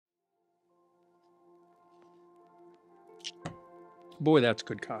Boy, that's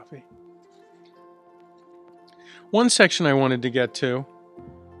good coffee. One section I wanted to get to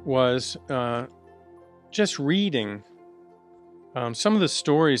was just reading some of the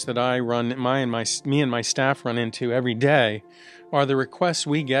stories that me and my staff run into every day are the requests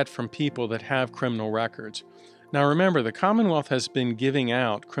we get from people that have criminal records. Now remember, the Commonwealth has been giving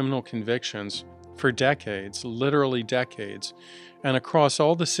out criminal convictions for decades, literally decades, and across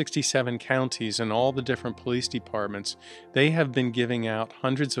all the 67 counties and all the different police departments, they have been giving out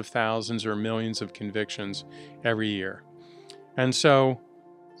hundreds of thousands or millions of convictions every year. And so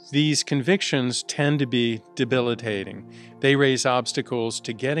these convictions tend to be debilitating. They raise obstacles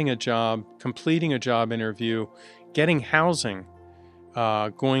to getting a job, completing a job interview, getting housing,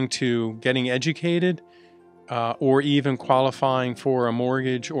 getting educated, or even qualifying for a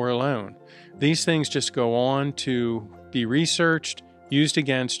mortgage or a loan. These things just go on to be researched, used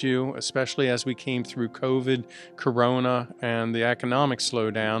against you, especially as we came through COVID, Corona, and the economic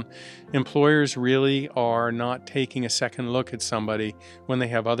slowdown. Employers really are not taking a second look at somebody when they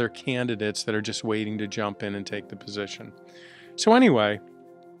have other candidates that are just waiting to jump in and take the position. So anyway,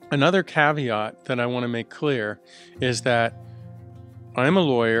 another caveat that I want to make clear is that I'm a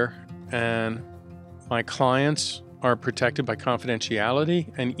lawyer and my clients are protected by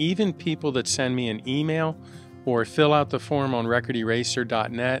confidentiality, and even people that send me an email or fill out the form on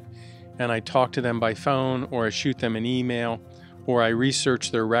recorderaser.net and I talk to them by phone, or I shoot them an email, or I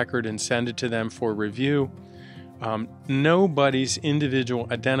research their record and send it to them for review, nobody's individual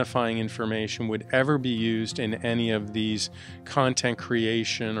identifying information would ever be used in any of these content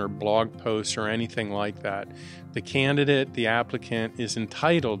creation or blog posts or anything like that. The candidate, the applicant, is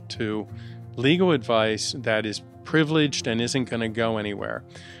entitled to legal advice that is privileged and isn't going to go anywhere.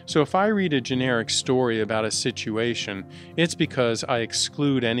 So if I read a generic story about a situation, it's because I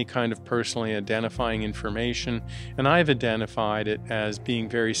exclude any kind of personally identifying information, and I've identified it as being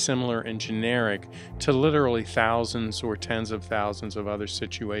very similar and generic to literally thousands or tens of thousands of other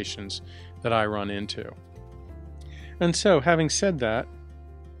situations that I run into. And so, having said that,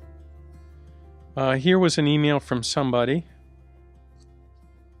 here was an email from somebody.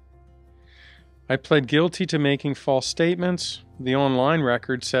 I pled guilty to making false statements. The online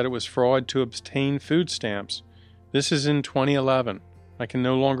record said it was fraud to obtain food stamps. This is in 2011. I can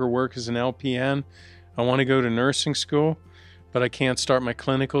no longer work as an LPN. I want to go to nursing school, but I can't start my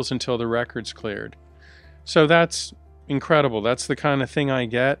clinicals until the record's cleared. So that's incredible. That's the kind of thing I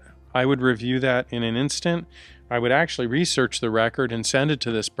get. I would review that in an instant. I would actually research the record and send it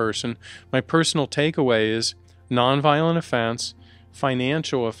to this person. My personal takeaway is nonviolent offense.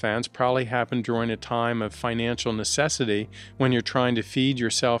 Financial offense probably happened during a time of financial necessity when you're trying to feed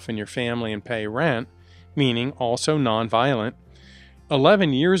yourself and your family and pay rent, meaning also nonviolent.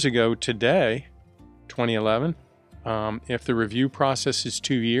 11 years ago today, 2011, if the review process is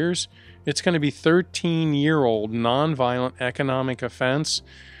 2 years, it's going to be 13-year-old nonviolent economic offense.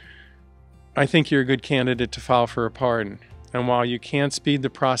 I think you're a good candidate to file for a pardon. And while you can't speed the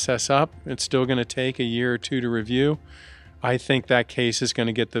process up, it's still going to take a year or two to review. I think that case is going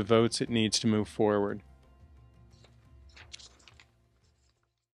to get the votes it needs to move forward.